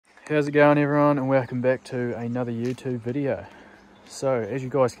How's it going, everyone, and welcome back to another YouTube video. So as you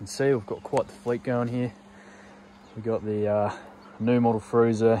guys can see, we've got quite the fleet going here. We've got the new model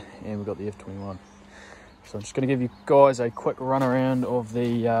Frewza and we've got the F21. So I'm just going to give you guys a quick run around of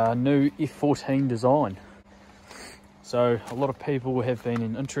the new F14 design. So a lot of people have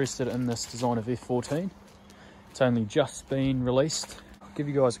been interested in this design of F14. It's only just been released. I'll give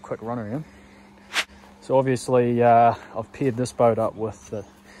you guys a quick run around. So obviously I've paired this boat up with the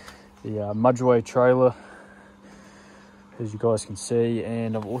Mudgeway trailer, as you guys can see,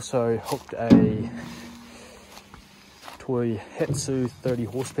 and I've also hooked a Hatsu 30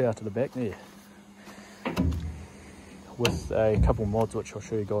 horsepower to the back there with a couple mods which I'll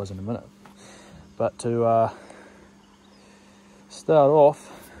show you guys in a minute. But to start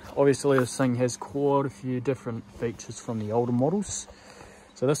off, obviously this thing has quite a few different features from the older models.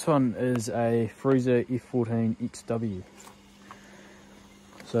 So this one is a Frewza F14 XW.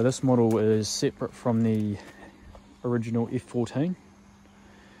 So this model is separate from the original F14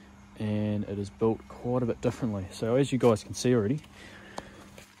 and it is built quite a bit differently. So as you guys can see already,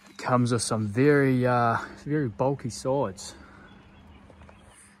 it comes with some very bulky sides.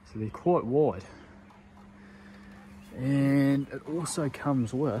 So they're quite wide. And it also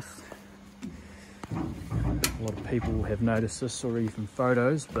comes with, a lot of people have noticed this already from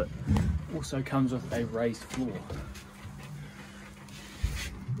photos, but also comes with a raised floor.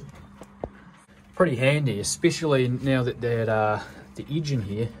 Pretty handy, especially now that the edge in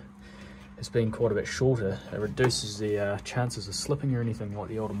here has been quite a bit shorter. It reduces the chances of slipping or anything like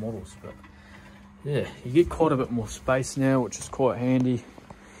the older models. But yeah, you get quite a bit more space now, which is quite handy.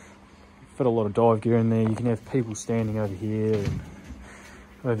 Fit a lot of dive gear in there. You can have people standing over here and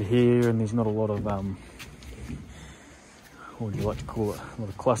over here, and there's not a lot of what would you like to call it, a lot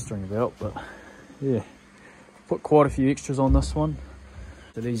of clustering about. But yeah, put quite a few extras on this one.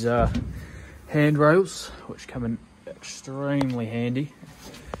 So these are handrails, which come in extremely handy,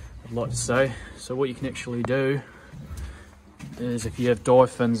 I'd like to say. So what you can actually do is, if you have dive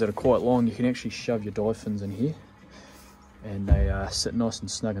fins that are quite long, you can actually shove your dive fins in here and they sit nice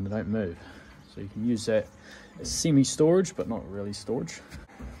and snug and they don't move. So you can use that as semi-storage, but not really storage.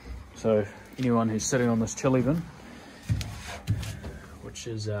 So anyone who's sitting on this chili bin, which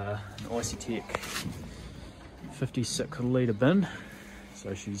is an Icytech 56 litre bin,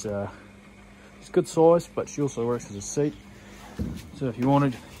 so she's good size, but she also works as a seat. So if you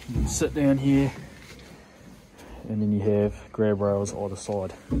wanted, you can sit down here and then you have grab rails either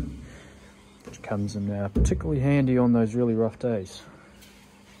side, which comes in particularly handy on those really rough days.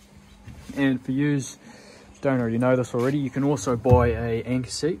 And for yous who don't already know this already, you can also buy a anchor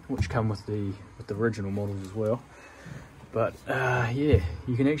seat, which come with the original models as well. But yeah,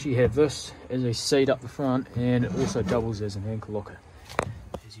 you can actually have this as a seat up the front, and it also doubles as an anchor locker,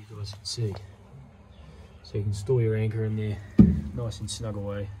 as you guys can see. So you can store your anchor in there nice and snug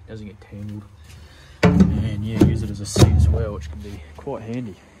away, doesn't get tangled. And yeah, use it as a seat as well, which can be quite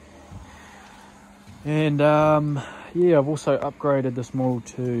handy. And yeah, I've also upgraded this model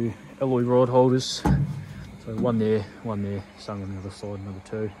to alloy rod holders. So one there, some on the other side, another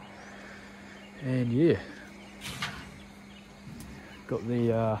two. And yeah, got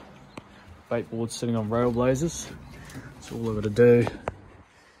the bait board sitting on rail blazers. So all I've got to do,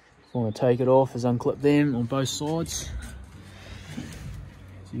 if I want to take it off, is unclip them on both sides,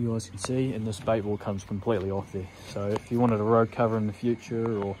 as you guys can see, and this bait board comes completely off there. So if you wanted a road cover in the future,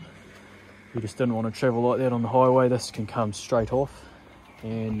 or you just didn't want to travel like that on the highway, this can come straight off.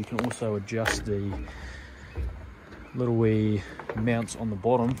 And you can also adjust the little wee mounts on the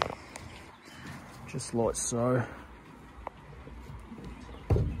bottom, just like so.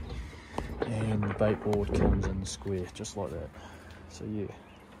 And the bait board comes in square, just like that. So yeah.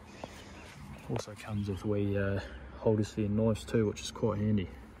 Also comes with wee holders for your knives too, which is quite handy,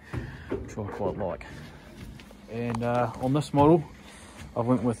 which I quite like. And on this model, I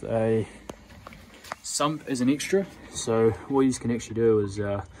went with a sump as an extra. So what you can actually do is,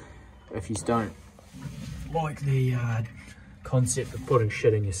 if you don't like the concept of putting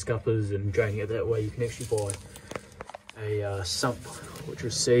shit in your scuppers and draining it that way, you can actually buy a sump which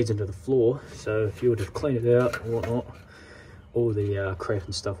recedes into the floor. So if you were to clean it out or whatnot, all the crap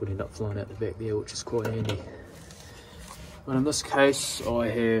and stuff would end up flying out the back there, which is quite handy. But in this case, I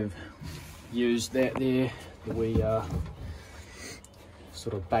have used that there, the wee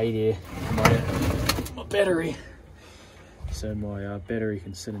sort of bay there for my battery. So my battery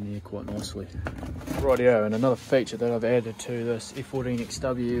can sit in there quite nicely. Rightio, and another feature that I've added to this F14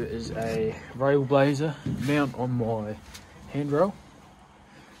 XW is a rail blazer mount on my handrail.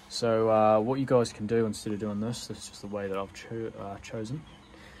 So what you guys can do instead of doing this, this is just the way that I've chosen,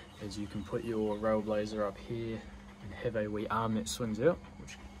 is you can put your rail blazer up here and have a wee arm that swings out,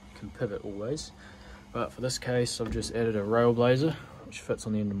 which can pivot always. But for this case, I've just added a rail blazer, which fits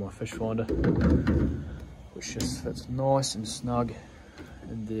on the end of my fish finder, which just fits nice and snug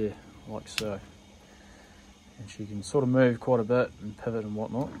in there, like so. And she can sort of move quite a bit and pivot and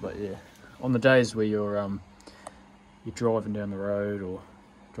whatnot. But yeah, on the days where you're driving down the road or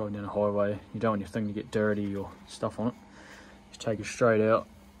driving down a highway, you don't want your thing to get dirty or stuff on it, just take it straight out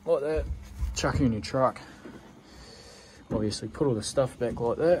like that, chuck it in your truck. Obviously put all the stuff back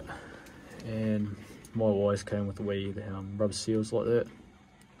like that, and my wires came with the wee rubber seals like that,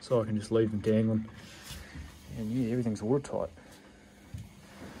 so I can just leave them dangling, and yeah, everything's watertight.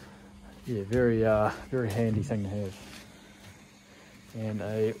 Yeah, very handy thing to have. And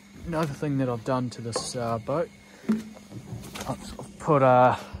another thing that I've done to this boat, I've put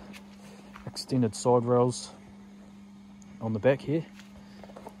extended side rails on the back here.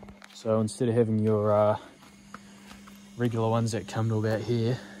 So instead of having your regular ones that come to about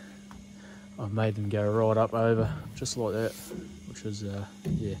here, I've made them go right up over, just like that, which is,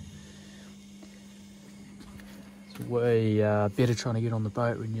 yeah. It's way better trying to get on the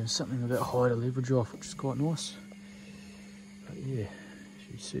boat when you have something a bit higher to leverage off, which is quite nice. But yeah,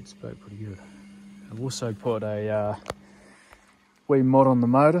 she suits the boat pretty good. I've also put a wee mod on the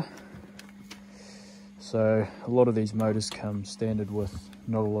motor. So a lot of these motors come standard with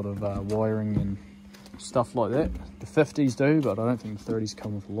not a lot of wiring and stuff like that. The 50s do, but I don't think the 30s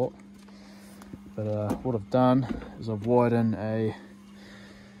come with a lot. But what I've done is I've wired in a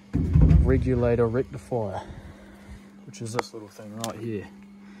regulator rectifier, which is this little thing right here,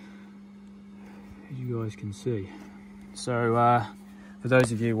 as you guys can see. So for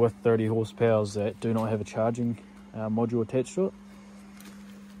those of you with 30 horsepowers that do not have a charging module attached to it,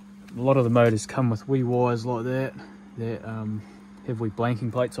 a lot of the motors come with wee wires like that have wee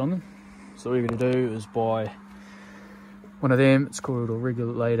blanking plates on them. So what you're going to do is buy one of them, it's called a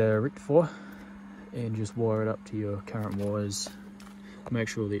regulator rectifier, and just wire it up to your current wires. Make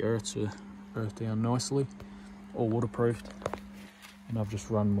sure the earths are earthed down nicely, all waterproofed. And I've just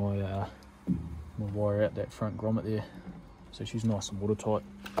run my wire out that front grommet there, so she's nice and watertight,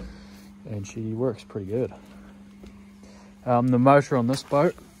 and she works pretty good. The motor on this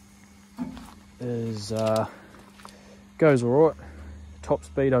boat is goes alright. Top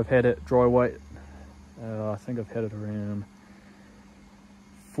speed, I've had it dry weight, I think I've had it around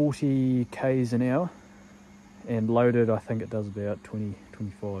 40 k's an hour, and loaded I think it does about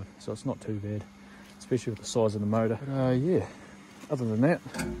 20-25, so it's not too bad, especially with the size of the motor. But yeah, other than that,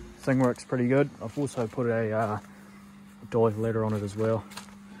 thing works pretty good. I've also put a dive ladder on it as well,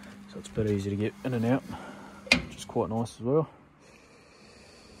 so it's a bit easy to get in and out, which is quite nice as well.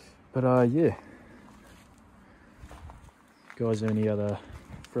 But yeah, guys, any other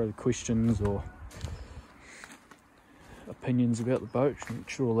further questions or opinions about the boat, make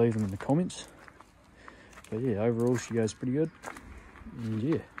sure to leave them in the comments. But yeah, overall she goes pretty good, and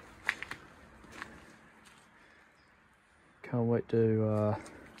yeah, can't wait to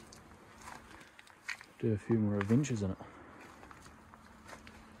do a few more adventures in it.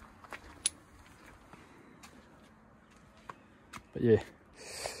 But yeah,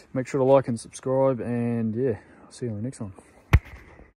 make sure to like and subscribe, and yeah, I'll see you on the next one.